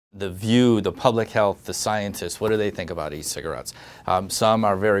the view, the public health, the scientists, what do they think about e-cigarettes? Some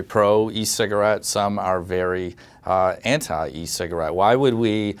are very pro e-cigarette, some are very anti e-cigarette. Why would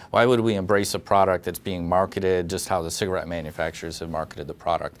we embrace a product that's being marketed just how the cigarette manufacturers have marketed the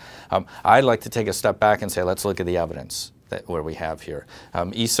product? I'd like to take a step back and say, let's look at the evidence where we have here.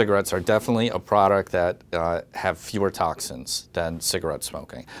 E-cigarettes are definitely a product that have fewer toxins than cigarette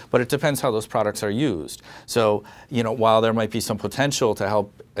smoking, but it depends how those products are used. So, you know, while there might be some potential to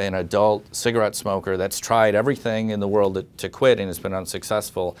help an adult cigarette smoker that's tried everything in the world to quit and has been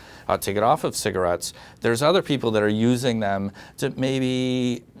unsuccessful to get off of cigarettes, there's other people that are using them to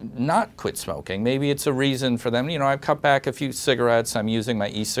maybe not quit smoking. Maybe it's a reason for them, you know, I've cut back a few cigarettes, I'm using my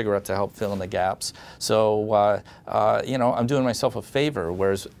e-cigarette to help fill in the gaps. So, you know, I'm doing myself a favor,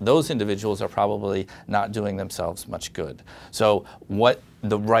 whereas those individuals are probably not doing themselves much good. So what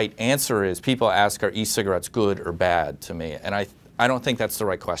the right answer is, people ask, are e-cigarettes good or bad to me? And I don't think that's the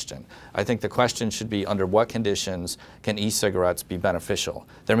right question. I think the question should be, under what conditions can e-cigarettes be beneficial?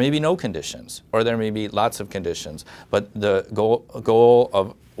 There may be no conditions, or there may be lots of conditions, but the goal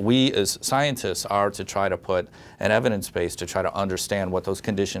of we as scientists are to try to put an evidence base to try to understand what those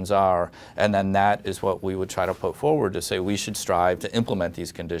conditions are, and then that is what we would try to put forward to say we should strive to implement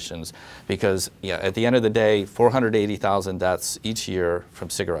these conditions, because yeah, at the end of the day, 480,000 deaths each year from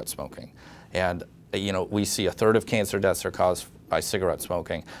cigarette smoking. And you know, we see a third of cancer deaths are caused by cigarette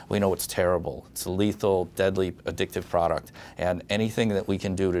smoking. We know it's terrible. It's a lethal, deadly, addictive product. And anything that we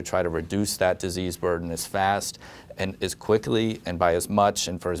can do to try to reduce that disease burden as fast and as quickly and by as much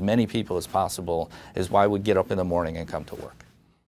and for as many people as possible is why we get up in the morning and come to work.